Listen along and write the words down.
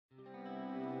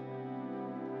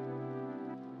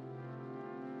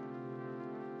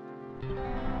All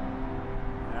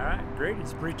right, great.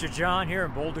 It's Preacher John here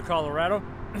in Boulder, Colorado.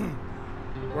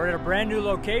 We're at a brand new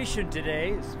location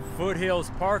today. It's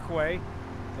Foothills Parkway.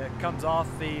 That comes off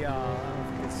the, I don't know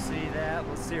if you can see that.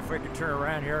 Let's see if we can turn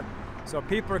around here. So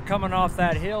people are coming off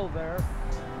that hill there.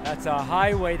 That's a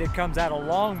highway that comes out of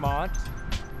Longmont,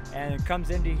 and it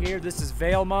comes into here. This is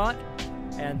Valmont,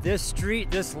 and this street,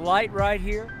 this light right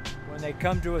here, when they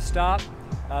come to a stop,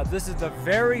 this is the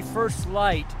very first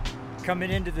light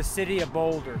coming into the city of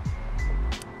Boulder.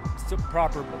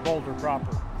 Boulder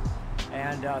proper.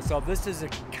 And so this is a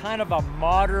kind of a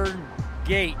modern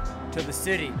gate to the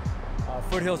city.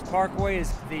 Foothills Parkway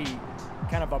is the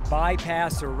kind of a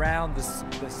bypass around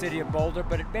the city of Boulder,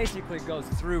 but it basically goes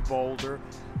through Boulder.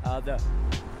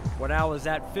 When I was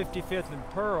at 55th and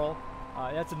Pearl,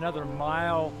 that's another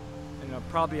mile,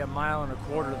 probably a mile and a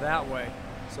quarter that way.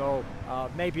 So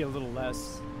maybe a little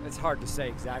less. It's hard to say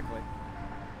exactly.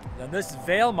 Now this is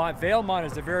Valmont. Valmont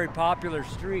is a very popular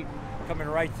street coming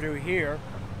right through here.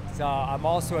 So I'm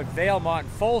also at Valmont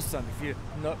and Folsom, if you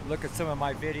look at some of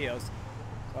my videos.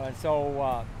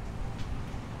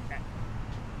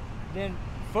 Then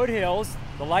Foothills,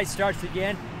 the light starts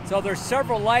again. So there's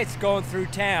several lights going through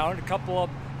town. A couple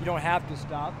of them you don't have to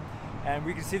stop, and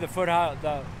we can see the Front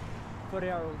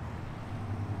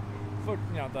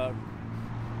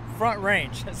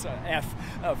Range. That's a F,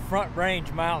 Front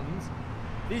Range Mountains.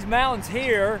 These mountains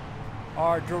here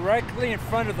are directly in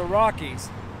front of the Rockies.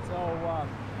 So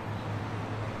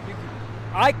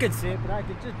I can see it, but I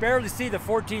can just barely see the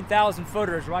 14,000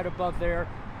 footers right above there.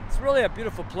 It's really a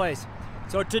beautiful place.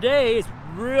 So today it's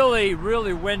really,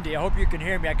 really windy. I hope you can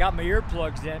hear me. I got my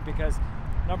earplugs in because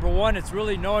number one, it's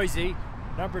really noisy.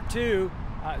 Number two,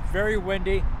 it's very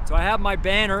windy. So I have my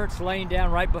banner. It's laying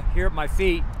down right here at my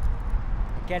feet.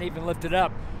 I can't even lift it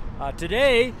up.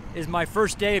 Today is my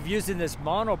first day of using this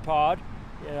monopod.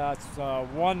 It's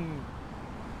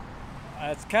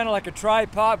it's kind of like a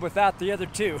tripod without the other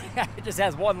two. It just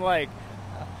has one leg.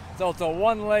 So it's a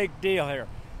one-leg deal here.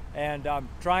 And I'm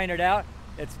trying it out.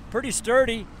 It's pretty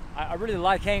sturdy. I really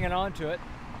like hanging on to it.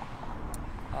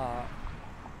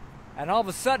 And all of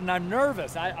a sudden I'm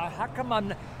nervous. How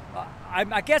come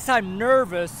I guess I'm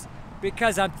nervous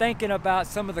because I'm thinking about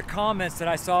some of the comments that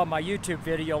I saw in my YouTube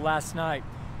video last night.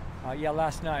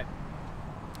 Last night.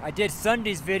 I did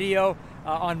Sunday's video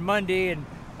on Monday, and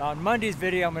on Monday's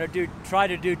video I'm going to try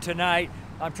to do tonight.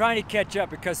 I'm trying to catch up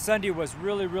because Sunday was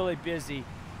really, really busy,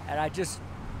 and I just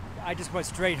went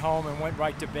straight home and went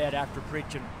right to bed after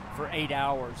preaching for 8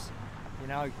 hours.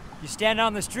 You stand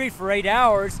on the street for 8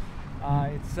 hours,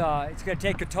 it's going to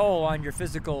take a toll on your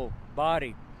physical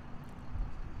body.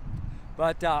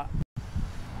 But and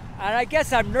I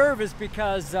guess I'm nervous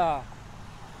because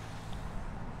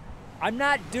I'm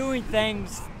not doing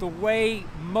things the way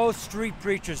most street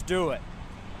preachers do it.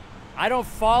 I don't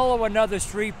follow another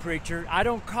street preacher. I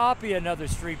don't copy another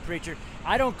street preacher.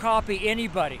 I don't copy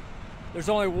anybody. There's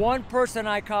only one person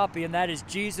I copy, and that is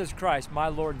Jesus Christ, my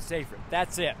Lord and Savior.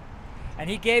 That's it.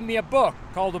 And He gave me a book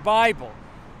called the Bible.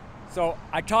 So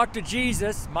I talk to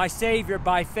Jesus, my Savior,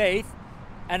 by faith,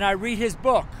 and I read His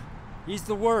book. He's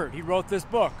the Word. He wrote this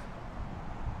book.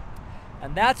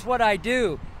 And that's what I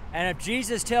do. And if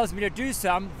Jesus tells me to do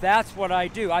something, that's what I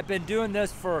do. I've been doing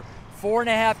this for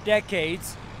 4.5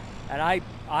 decades, and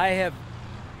I have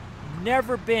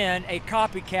never been a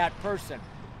copycat person.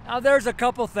 Now there's a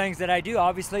couple things that I do.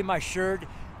 Obviously my shirt,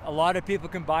 a lot of people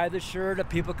can buy the shirt,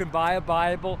 people can buy a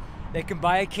Bible, they can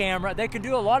buy a camera, they can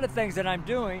do a lot of things that I'm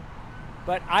doing,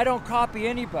 but I don't copy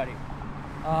anybody.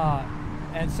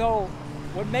 And so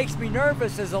what makes me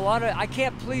nervous is I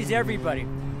can't please everybody.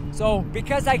 So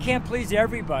because I can't please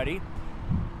everybody,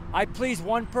 I please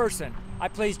one person. I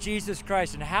please Jesus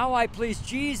Christ. And how I please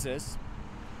Jesus,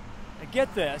 and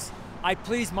get this, I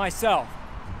please myself.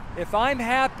 If I'm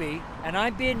happy and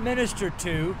I'm being ministered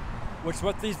to, which is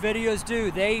what these videos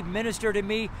do, they minister to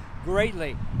me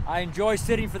greatly. I enjoy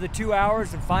sitting for the 2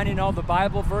 hours and finding all the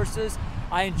Bible verses.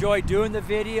 I enjoy doing the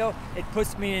video. It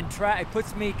puts me in track. It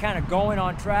puts me kind of going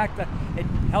on track. It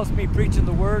helps me preaching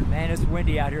the Word. Man, it's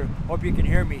windy out here. Hope you can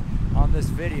hear me on this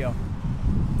video.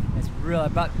 It's really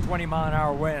about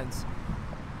 20-mile-an-hour winds.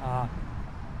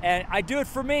 And I do it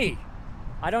for me.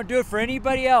 I don't do it for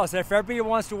anybody else. If everybody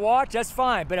wants to watch, that's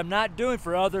fine, but I'm not doing it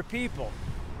for other people.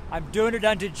 I'm doing it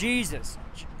unto Jesus.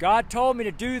 God told me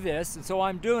to do this, and so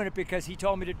I'm doing it because He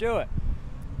told me to do it.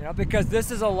 Because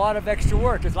this is a lot of extra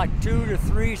work. It's like 2 to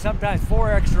 3, sometimes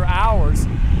 4 extra hours.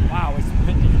 Wow, it's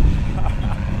windy.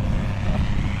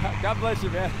 God bless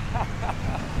you, man.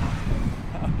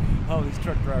 Oh, these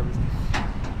truck drivers.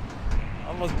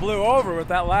 Almost blew over with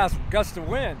that last gust of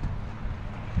wind.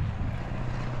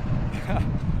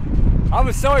 I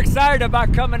was so excited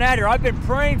about coming out here. I've been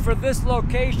praying for this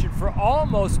location for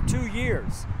almost 2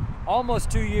 years. Almost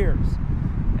 2 years.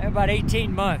 And about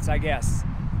 18 months, I guess.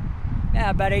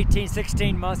 Yeah, about 18,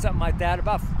 16 months, something like that.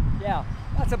 Yeah,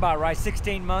 that's about right.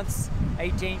 16 months,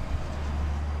 18.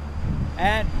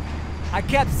 And I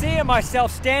kept seeing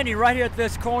myself standing right here at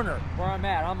this corner where I'm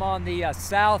at. I'm on the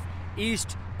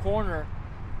southeast corner.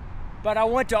 But I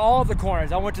went to all the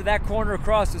corners. I went to that corner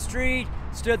across the street,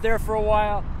 stood there for a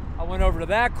while. I went over to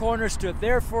that corner, stood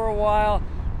there for a while.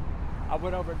 I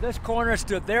went over to this corner,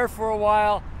 stood there for a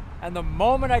while. And the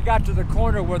moment I got to the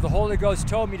corner where the Holy Ghost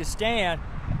told me to stand,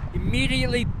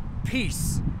 immediately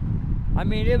peace. I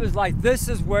mean, it was like, this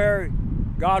is where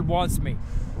God wants me,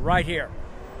 right here.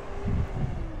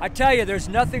 I tell you, there's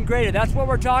nothing greater. That's what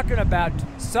we're talking about,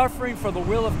 suffering for the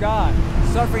will of God,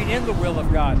 suffering in the will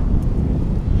of God.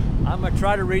 I'm going to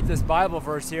try to read this Bible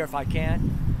verse here if I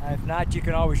can. If not, you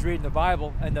can always read in the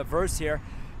Bible and the verse here.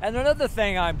 And another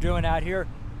thing I'm doing out here,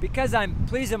 because I'm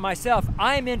pleasing myself,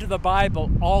 I'm into the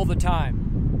Bible all the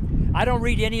time. I don't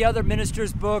read any other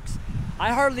minister's books.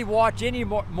 I hardly watch any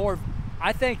more.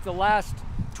 I think the last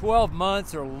 12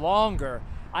 months or longer,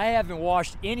 I haven't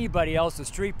watched anybody else's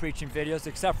street preaching videos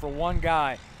except for one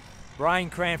guy, Brian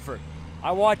Cranford.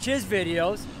 I watch his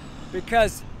videos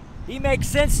because he makes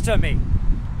sense to me.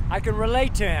 I can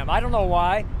relate to him. I don't know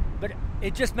why, but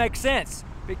it just makes sense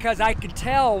because I can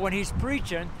tell when he's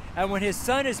preaching and when his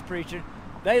son is preaching,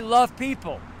 they love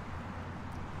people.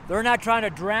 They're not trying to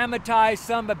dramatize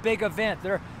some big event.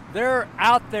 They're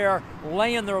out there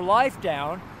laying their life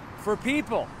down for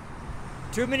people.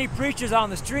 Too many preachers on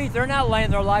the street, they're not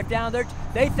laying their life down.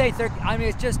 They think they're, I mean,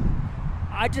 it's just,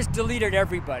 I just deleted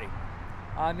everybody.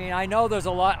 I mean, I know there's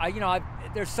a lot,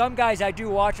 there's some guys I do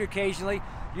watch occasionally.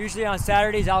 Usually on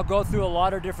Saturdays, I'll go through a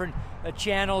lot of different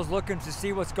channels looking to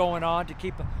see what's going on, to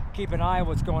keep an eye on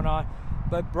what's going on.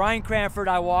 But Brian Cranford,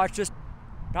 I watch just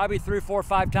probably 3, 4,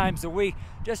 5 times a week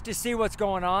just to see what's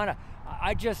going on.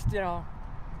 I just,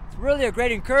 it's really a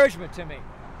great encouragement to me.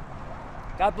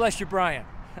 God bless you, Brian.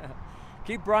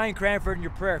 Keep Brian Cranford in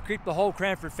your prayer. Keep the whole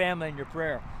Cranford family in your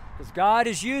prayer. Because God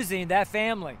is using that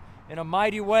family in a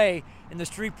mighty way in the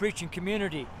street preaching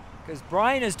community. Because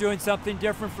Brian is doing something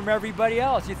different from everybody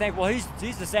else. You think, well, he's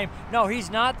the same. No, he's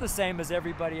not the same as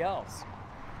everybody else.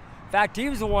 In fact, he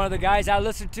was one of the guys I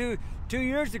listened to 2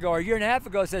 years ago or a year and a half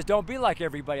ago says, don't be like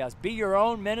everybody else. Be your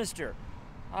own minister.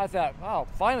 I thought, wow,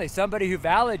 finally somebody who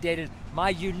validated my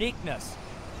uniqueness.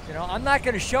 I'm not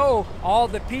going to show all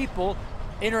the people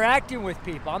interacting with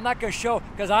people. I'm not going to show,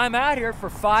 because I'm out here for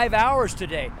 5 hours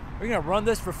today. We're going to run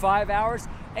this for 5 hours?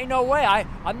 Ain't no way.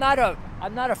 I'm not a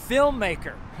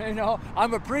filmmaker.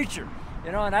 I'm a preacher.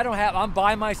 And I'm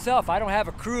by myself. I don't have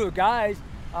a crew of guys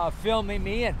filming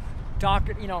me and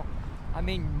talking.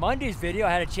 Monday's video,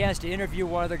 I had a chance to interview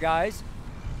one of the guys,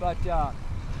 but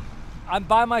I'm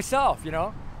by myself.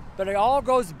 But it all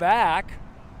goes back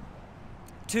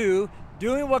to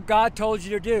doing what God told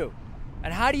you to do.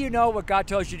 And how do you know what God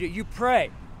tells you to do? You pray.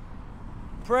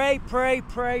 Pray, pray,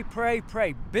 pray, pray,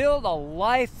 pray. Build a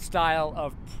lifestyle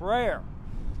of prayer.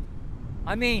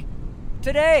 I mean,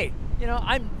 today,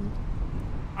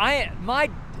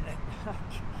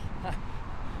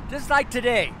 just like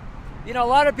today, a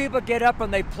lot of people get up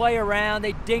and they play around,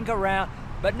 they dink around,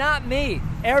 but not me.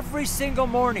 Every single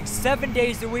morning, 7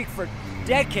 days a week for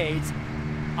decades,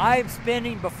 I'm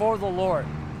spending before the Lord.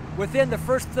 Within the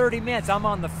first 30 minutes, I'm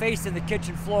on the face in the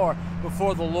kitchen floor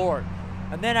before the Lord.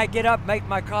 And then I get up, make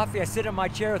my coffee, I sit in my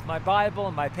chair with my Bible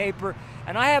and my paper,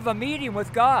 and I have a meeting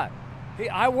with God.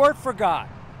 I work for God.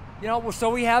 So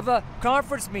we have a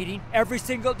conference meeting every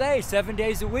single day, 7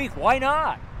 days a week. Why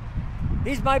not?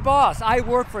 He's my boss. I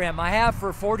work for him. I have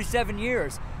for 47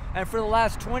 years. And for the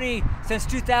last since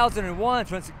 2001,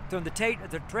 when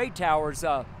the trade towers,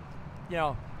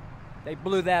 they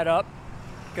blew that up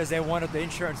because they wanted the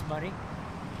insurance money.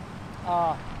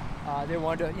 They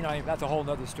wanted to, that's a whole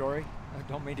nother story. I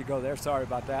don't mean to go there. Sorry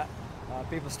about that.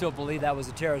 People still believe that was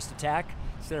a terrorist attack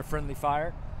instead of friendly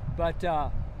fire. But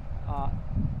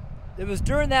it was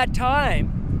during that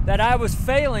time that I was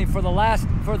failing for the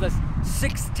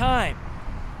 6th time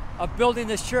of building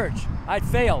this church. I'd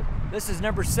failed. This is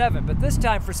number 7, but this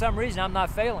time for some reason I'm not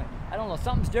failing. I don't know,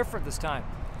 something's different this time.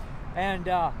 And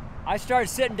I started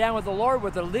sitting down with the Lord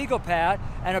with a legal pad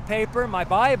and a paper, my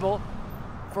Bible,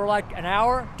 for like an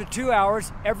hour to 2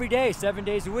 hours every day, 7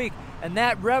 days a week. And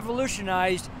that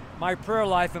revolutionized my prayer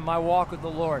life and my walk with the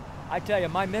Lord. I tell you,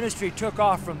 my ministry took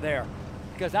off from there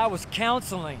because I was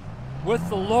counseling with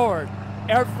the Lord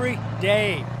every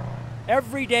day.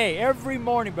 Every day, every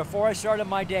morning before I started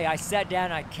my day, I sat down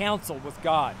and I counseled with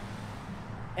God.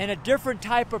 and a different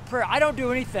type of prayer. I don't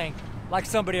do anything like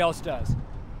somebody else does.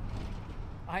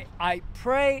 I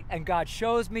pray and God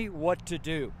shows me what to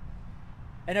do.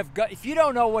 And if you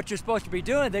don't know what you're supposed to be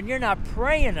doing, then you're not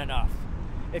praying enough.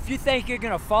 If you think you're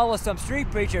going to follow some street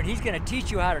preacher and he's going to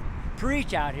teach you how to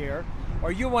preach out here,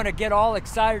 or you want to get all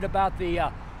excited about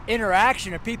the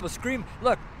interaction of people scream.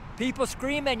 Look, people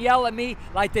scream and yell at me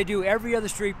like they do every other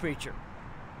street preacher.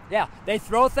 Yeah, they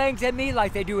throw things at me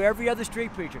like they do every other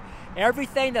street preacher.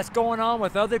 Everything that's going on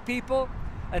with other people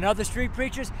and other street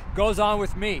preachers goes on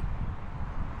with me.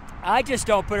 I just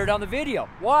don't put it on the video.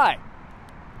 Why?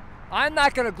 I'm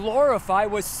not going to glorify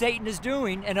what Satan is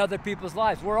doing in other people's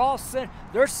lives. We're all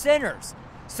they're sinners.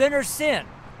 Sinners sin.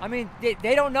 I mean,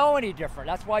 they don't know any different.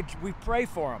 That's why we pray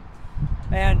for them.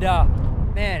 And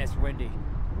man, it's windy.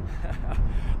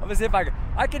 Let me see if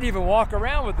I could even walk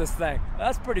around with this thing.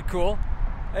 That's pretty cool.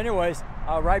 Anyways,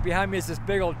 right behind me is this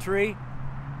big old tree.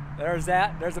 There's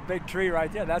that. There's a big tree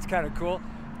right there. That's kind of cool.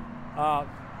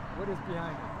 What is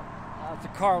behind me? It's a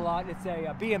car lot. It's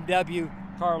a BMW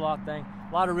car lot thing.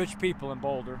 A lot of rich people in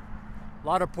Boulder. A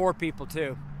lot of poor people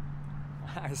too.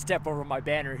 I step over my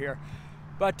banner here.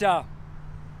 But, you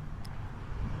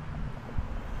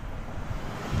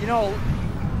know,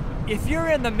 if you're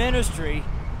in the ministry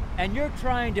and you're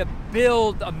trying to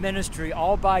build a ministry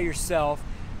all by yourself,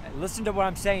 listen to what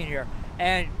I'm saying here,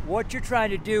 and what you're trying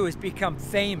to do is become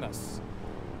famous,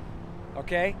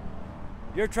 okay?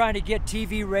 You're trying to get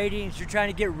TV ratings, you're trying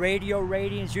to get radio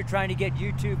ratings, you're trying to get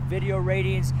YouTube video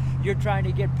ratings, you're trying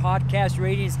to get podcast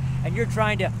ratings, and you're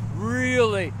trying to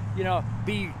really, you know,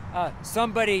 be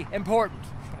somebody important,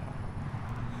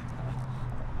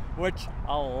 which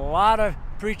a lot of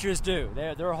preachers do.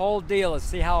 Their whole deal is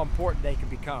see how important they can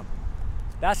become.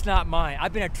 That's not mine.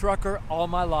 I've been a trucker all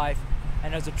my life,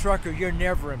 and as a trucker, you're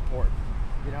never important.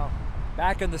 You know,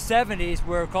 back in the 70s,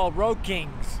 we were called road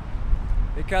kings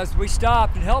because we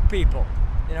stopped and helped people.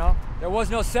 You know, there was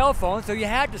no cell phone, so you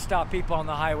had to stop people on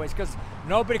the highways because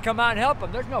nobody come out and help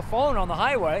them. There's no phone on the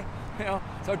highway, you know,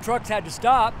 so trucks had to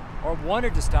stop or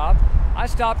wanted to stop. I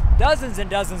stopped dozens and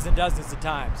dozens and dozens of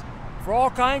times for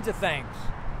all kinds of things.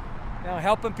 You know,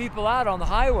 helping people out on the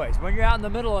highways. When you're out in the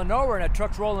middle of nowhere and a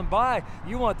truck's rolling by,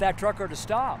 you want that trucker to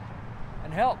stop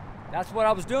and help. That's what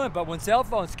I was doing. But when cell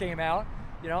phones came out,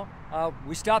 you know,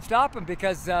 we stopped stopping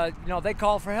because, you know, they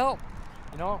called for help,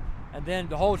 you know. And then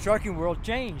the whole trucking world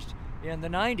changed in the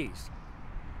 90s.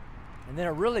 And then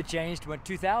it really changed when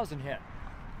 2000 hit.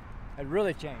 It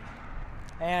really changed.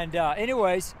 And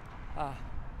anyways,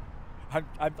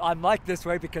 I'm like this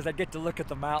way because I get to look at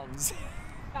the mountains.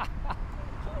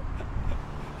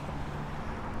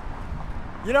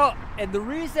 You know, and the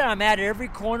reason I'm at every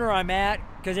corner I'm at,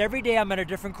 because every day I'm at a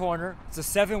different corner. It's a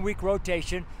 7-week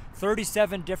rotation,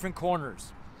 37 different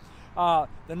corners.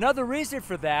 Another reason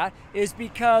for that is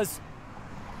because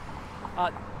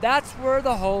that's where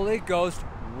the Holy Ghost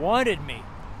wanted me.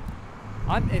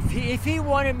 If he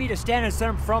wanted me to stand in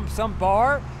some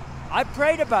bar, I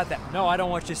prayed about that. No, I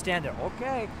don't want you to stand there.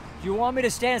 Okay. Do you want me to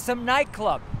stand in some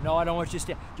nightclub? No, I don't want you to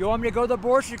stand. Do you want me to go to the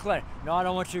abortion clinic? No, I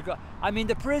don't want you to go. I mean,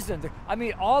 the prison. I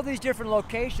mean, all these different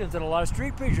locations that a lot of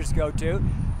street preachers go to.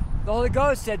 The Holy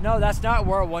Ghost said, no, that's not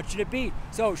where I want you to be.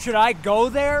 So should I go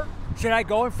there? Should I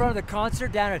go in front of the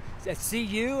concert down at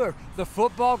CU or the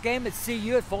football game at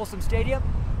CU at Folsom Stadium?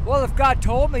 Well, if God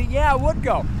told me, yeah, I would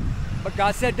go. But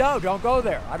God said, no, don't go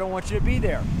there. I don't want you to be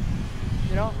there.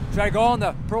 You know, should I go on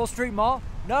the Pearl Street Mall?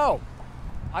 No.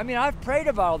 I mean, I've prayed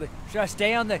about all this. Should I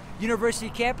stay on the university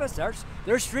campus?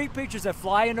 There's street preachers that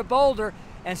fly into Boulder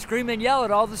and scream and yell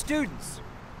at all the students.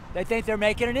 They think they're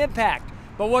making an impact.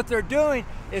 But what they're doing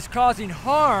is causing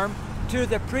harm to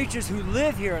the preachers who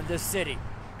live here in this city.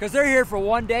 Because they're here for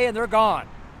one day and they're gone.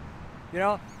 You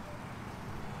know?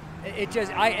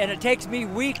 And it takes me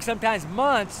weeks, sometimes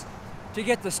months, to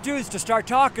get the students to start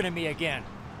talking to me again.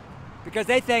 Because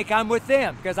they think I'm with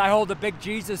them. Because I hold a big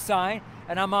Jesus sign.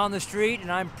 And I'm on the street and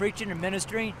I'm preaching and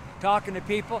ministering, talking to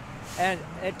people. And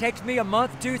it takes me a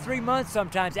month, 2-3 months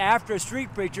sometimes after a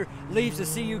street preacher leaves the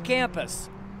CU campus.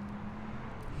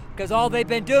 Because all they've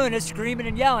been doing is screaming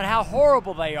and yelling how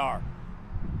horrible they are.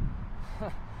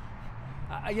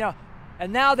 You know,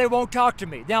 and now they won't talk to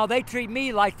me. Now they treat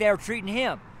me like they're treating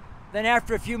him. Then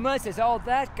after a few months, they say, oh,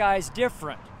 that guy's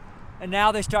different. And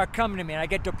now they start coming to me and I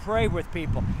get to pray with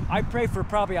people. I pray for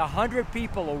probably 100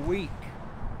 people a week.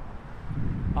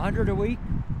 100 a week,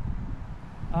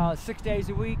 6 days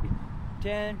a week,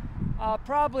 10,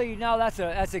 probably, no,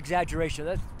 that's exaggeration.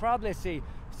 That's probably, let's see,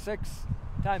 6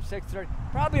 times 6, 30,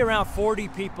 probably around 40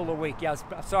 people a week. Yeah,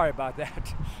 sorry about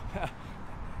that.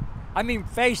 I mean,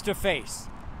 face to face.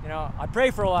 You know, I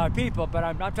pray for a lot of people, but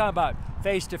I'm talking about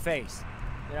face to face,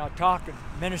 you know, talking,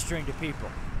 ministering to people.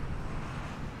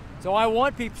 So I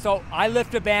want people, so I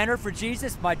lift a banner for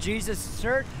Jesus, my Jesus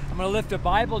shirt. I'm going to lift a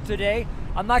Bible today.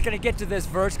 I'm not going to get to this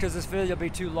verse because this video will be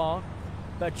too long,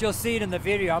 but you'll see it in the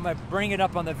video. I'm going to bring it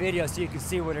up on the video so you can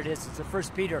see what it is. It's a 1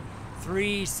 Peter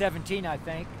 3:17, I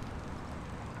think.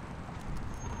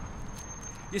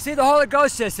 You see, the Holy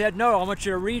Ghost just said, no, I want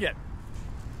you to read it.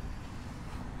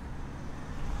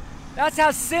 That's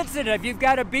how sensitive you've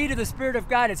got to be to the Spirit of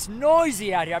God. It's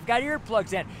noisy out here. I've got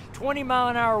earplugs in,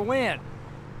 20-mile-an-hour wind,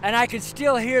 and I can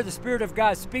still hear the Spirit of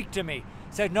God speak to me.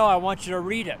 Said, no, I want you to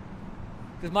read it.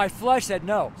 Because my flesh said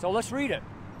no. So let's read it.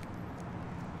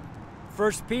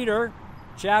 1 Peter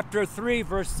chapter 3,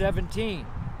 verse 17.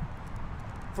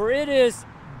 For it is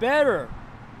better,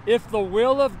 if the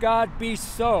will of God be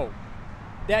so,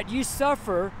 that ye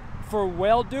suffer for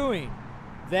well-doing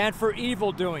than for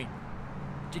evil-doing.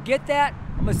 Did you get that?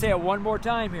 I'm going to say it one more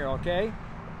time here, okay?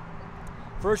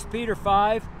 1 Peter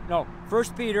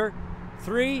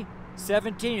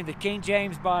 3:17 in the King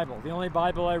James Bible, the only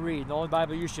Bible I read, the only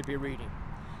Bible you should be reading.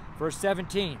 Verse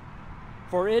 17,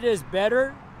 for it is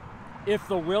better, if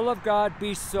the will of God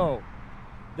be so,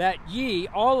 that ye,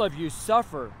 all of you,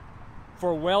 suffer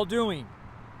for well-doing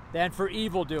than for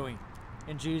evil-doing,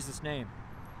 in Jesus' name.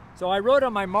 So I wrote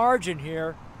on my margin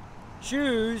here,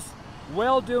 choose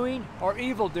well-doing or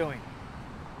evil-doing.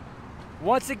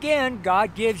 Once again,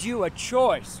 God gives you a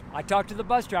choice. I talked to the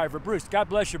bus driver, Bruce. God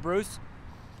bless you, Bruce.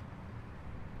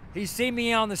 He's seen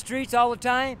me on the streets all the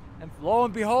time, and lo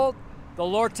and behold, the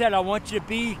Lord said, I want you to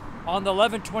be on the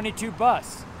 11:22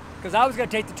 bus, because I was going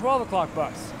to take the 12 o'clock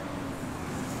bus.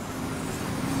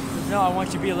 He said, no, I want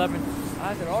you to be 11.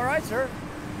 I said, all right, sir.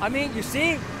 I mean, you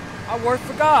see, I work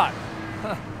for God.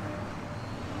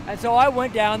 And so I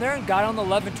went down there and got on the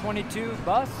 11:22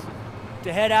 bus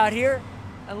to head out here.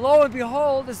 And lo and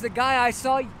behold, is the guy I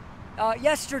saw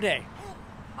yesterday.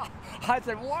 I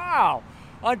said, wow,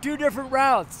 on 2 different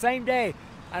routes, same day.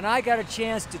 And I got a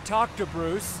chance to talk to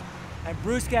Bruce, and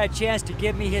Bruce got a chance to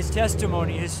give me his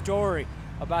testimony, his story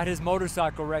about his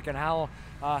motorcycle wreck and how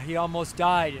he almost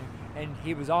died, and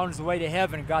he was on his way to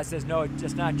heaven, and God says, no, it's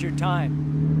just not your time.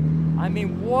 I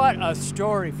mean, what a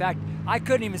story. In fact, I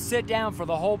couldn't even sit down for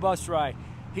the whole bus ride.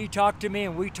 He talked to me,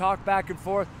 and we talked back and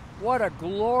forth. What a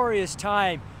glorious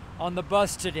time on the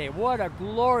bus today. What a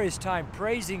glorious time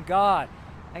praising God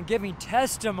and giving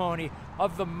testimony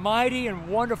of the mighty and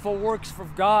wonderful works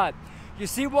of God. You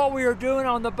see what we were doing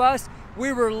on the bus?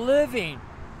 We were living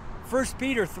 1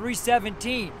 Peter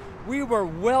 3:17. We were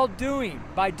well-doing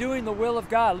by doing the will of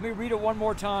God. Let me read it one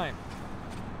more time.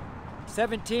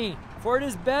 17. For it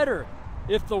is better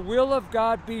if the will of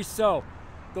God be so.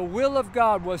 The will of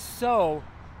God was so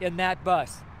in that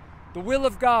bus. The will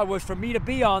of God was for me to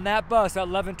be on that bus at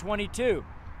 11:22.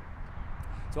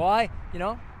 So I,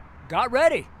 got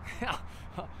ready.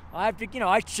 I have to,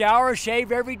 I shower,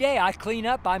 shave every day. I clean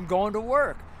up, I'm going to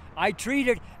work. I treat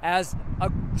it as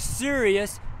a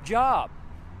serious job.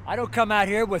 I don't come out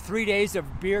here with 3 days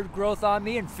of beard growth on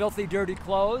me and filthy, dirty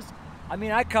clothes. I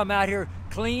mean, I come out here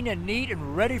clean and neat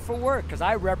and ready for work because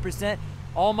I represent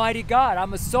Almighty God.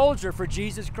 I'm a soldier for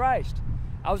Jesus Christ.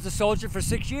 I was a soldier for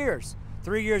 6 years.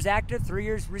 3 years active, 3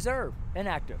 years reserve,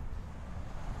 inactive.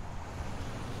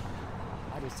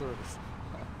 I did service.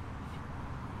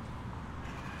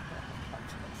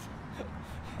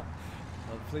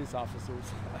 Police officers.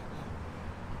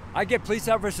 I get police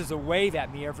officers to wave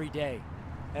at me every day.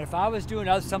 And if I was doing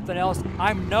something else,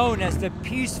 I'm known as the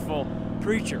peaceful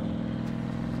preacher.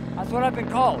 That's what I've been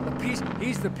called.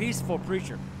 He's the peaceful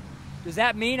preacher. Does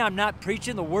that mean I'm not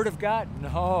preaching the Word of God?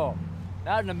 No,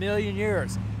 not in a million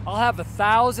years. I'll have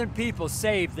 1,000 people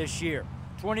saved this year,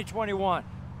 2021.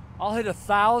 I'll hit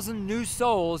 1,000 new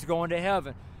souls going to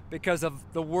heaven because of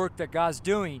the work that God's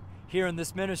doing here in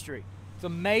this ministry. It's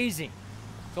amazing.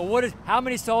 So how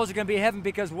many souls are going to be in heaven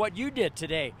because of what you did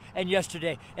today and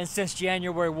yesterday and since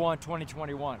January 1,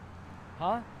 2021?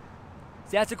 Huh?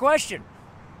 See, that's a question.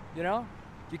 You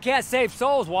can't save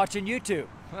souls watching YouTube.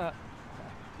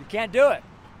 You can't do it.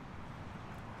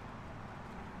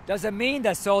 Doesn't mean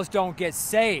that souls don't get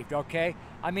saved, okay?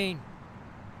 I mean,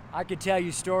 I could tell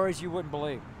you stories you wouldn't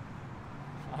believe.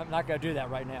 I'm not going to do that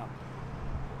right now.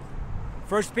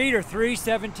 1 Peter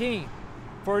 3:17.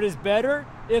 For it is better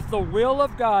if the will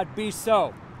of God be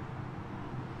so.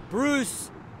 Bruce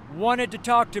wanted to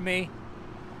talk to me.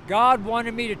 God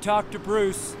wanted me to talk to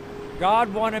Bruce.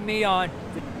 God wanted me on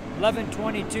the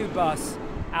 11:22 bus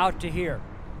out to here,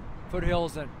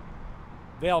 Foothills and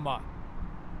Valmont.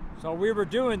 So we were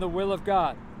doing the will of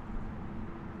God,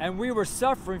 and we were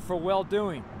suffering for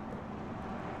well-doing.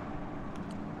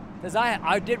 Because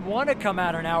I didn't want to come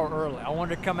out an hour early. I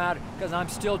wanted to come out because I'm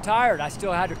still tired. I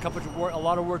still had a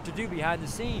lot of work to do behind the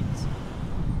scenes.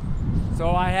 So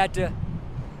I had to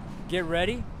get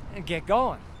ready and get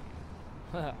going.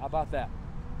 How about that?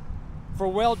 For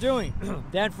well-doing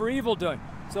than for evil-doing.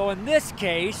 So in this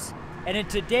case, and in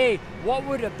today, what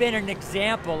would have been an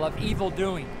example of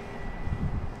evil-doing?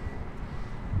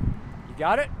 You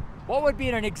got it? What would be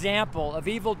an example of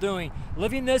evil-doing?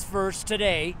 Living this verse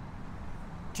today,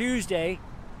 Tuesday,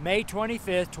 May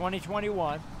 25th,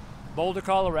 2021, Boulder,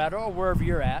 Colorado, or wherever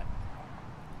you're at.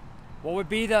 What would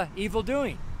be the evil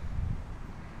doing?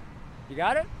 You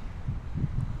got it?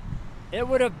 It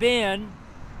would have been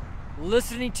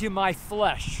listening to my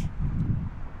flesh.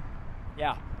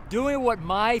 Yeah, doing what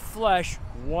my flesh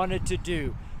wanted to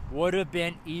do would have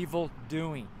been evil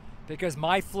doing, because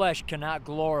my flesh cannot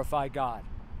glorify God.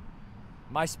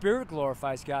 My spirit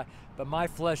glorifies God, but my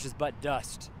flesh is but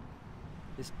dust.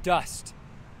 It's dust.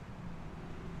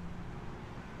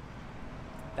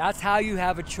 That's how you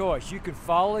have a choice. You can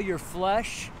follow your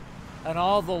flesh and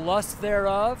all the lusts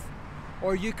thereof,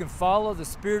 or you can follow the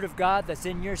Spirit of God that's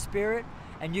in your spirit,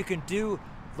 and you can do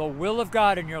the will of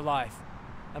God in your life.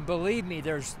 And believe me,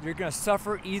 you're going to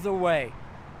suffer either way.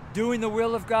 Doing the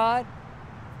will of God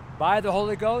by the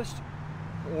Holy Ghost,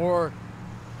 or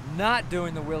not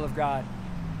doing the will of God.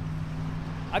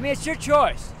 I mean, it's your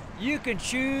choice. You can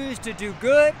choose to do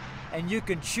good, and you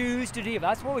can choose to do evil.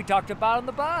 That's what we talked about on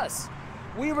the bus.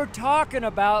 We were talking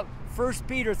about 1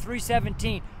 Peter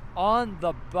 3:17 on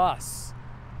the bus.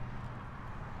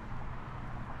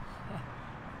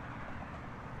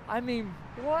 I mean,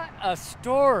 what a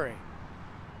story.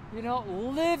 You know,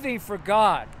 living for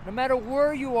God, no matter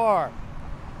where you are.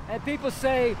 And people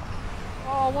say,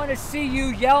 oh, I want to see you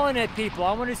yelling at people.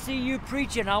 I want to see you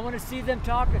preaching. I want to see them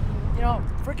talking. You know,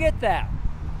 forget that.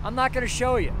 I'm not going to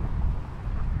show you,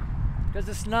 because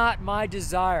it's not my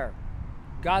desire.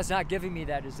 God's not giving me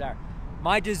that desire.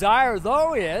 My desire,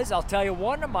 though, is, I'll tell you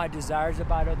one of my desires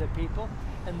about other people,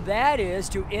 and that is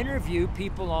to interview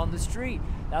people on the street.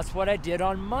 That's what I did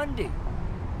on Monday.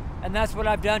 And that's what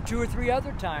I've done 2 or 3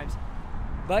 other times.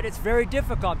 But it's very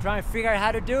difficult. I'm trying to figure out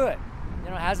how to do it. You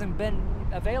know, it hasn't been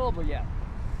available yet.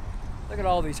 Look at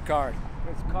all these cars.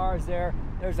 There's cars there.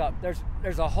 There's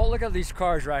a whole, look at these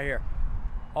cars right here.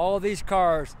 All of these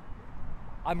cars.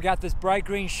 I've got this bright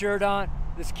green shirt on,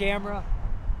 this camera.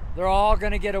 They're all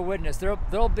going to get a witness.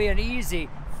 There'll be an easy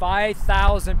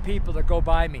 5,000 people that go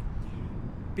by me.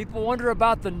 People wonder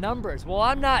about the numbers. Well,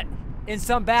 I'm not in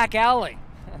some back alley.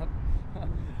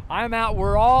 I'm out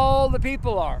where all the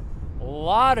people are. A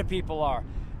lot of people are.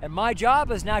 And my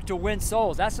job is not to win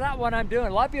souls. That's not what I'm doing.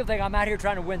 A lot of people think I'm out here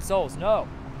trying to win souls. No.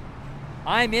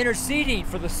 I'm interceding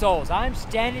for the souls. I'm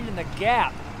standing in the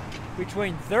gap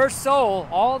between their soul,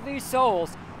 all these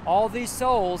souls,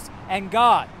 and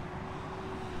God.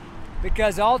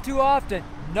 Because all too often,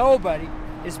 nobody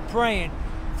is praying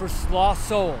for lost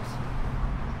souls.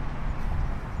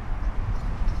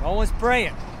 No one's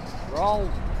praying. We're all,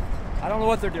 I don't know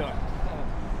what they're doing.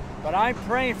 But I'm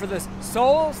praying for the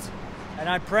souls, and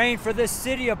I'm praying for this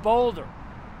city of Boulder.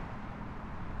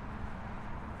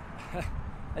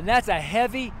 And that's a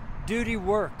heavy-duty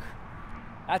work.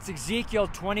 That's Ezekiel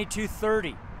 22:30.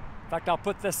 In fact, I'll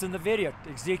put this in the video,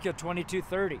 Ezekiel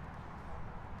 22:30.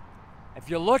 If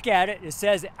you look at it, it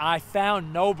says, I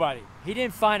found nobody. He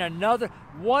didn't find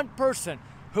one person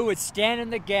who would stand in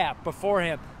the gap before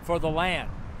him for the land.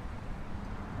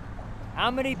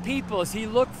 How many people has he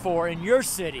looked for in your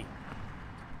city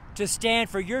to stand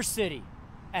for your city?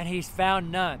 And he's found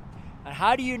none. And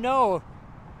how do you know?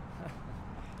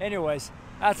 Anyways,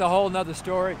 that's a whole nother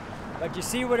story. But you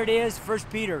see what it is? 1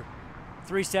 Peter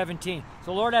 3:17.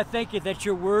 So Lord, I thank you that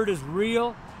your word is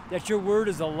real, that your word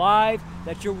is alive,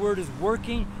 that your word is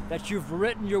working, that you've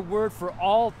written your word for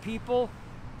all people,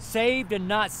 saved and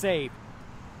not saved.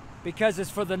 Because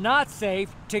it's for the not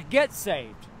saved to get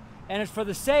saved. And it's for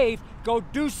the saved, go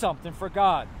do something for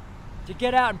God. To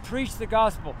get out and preach the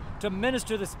gospel, to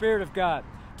minister the Spirit of God,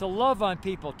 to love on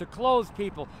people, to clothe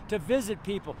people, to visit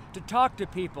people, to talk to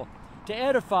people, to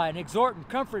edify and exhort and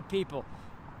comfort people,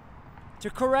 to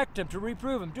correct them, to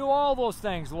reprove them. Do all those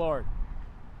things, Lord.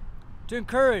 To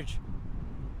encourage.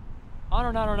 On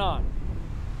and on and on.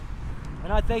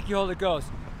 And I thank you, Holy Ghost,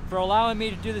 for allowing me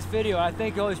to do this video. I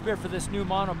thank you, Holy Spirit, for this new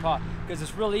monopod, because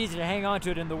it's real easy to hang on to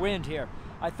it in the wind here.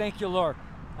 I thank you, Lord.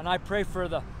 And I pray for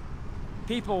the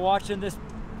people watching this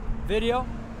video.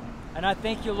 And I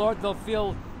thank you, Lord, they'll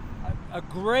feel a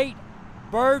great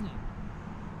burden.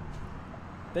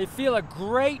 They feel a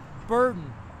great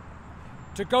burden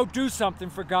to go do something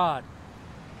for God.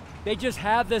 They just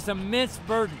have this immense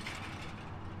burden.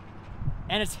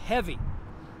 and it's heavy.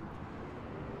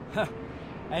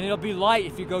 And it'll be light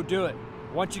if you go do it.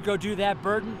 Once you go do that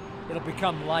burden, it'll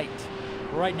become light.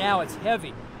 But right now it's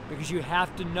heavy because you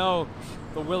have to know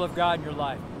the will of God in your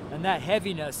life. And that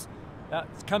heaviness,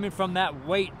 it's coming from that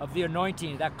weight of the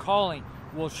anointing, that calling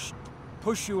will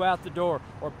push you out the door,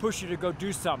 or push you to go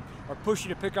do something, or push you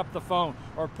to pick up the phone,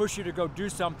 or push you to go do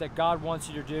something that God wants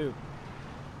you to do.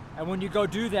 And when you go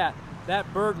do that,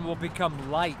 that burden will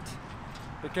become light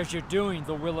because you're doing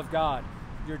the will of God.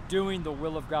 You're doing the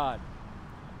will of God.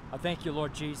 I thank you,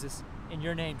 Lord Jesus. In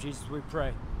your name, Jesus, we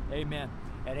pray. Amen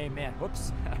and amen.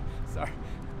 Whoops. Sorry.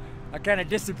 I kind of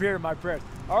disappeared in my prayers.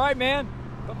 All right, man.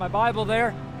 Put my Bible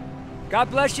there. God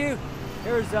bless you.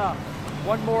 Here's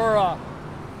one more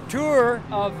tour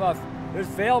of there's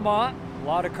Valmont. A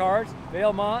lot of cars.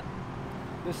 Valmont.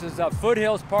 This is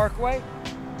Foothills Parkway.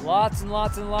 Lots and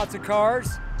lots and lots of cars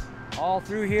all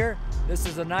through here. This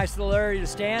is a nice little area to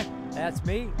stand. That's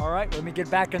me. All right, let me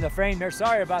get back in the frame there.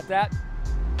 Sorry about that.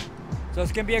 So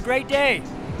it's going to be a great day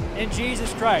in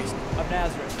Jesus Christ of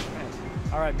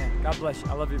Nazareth. All right, man. God bless you.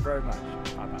 I love you very much.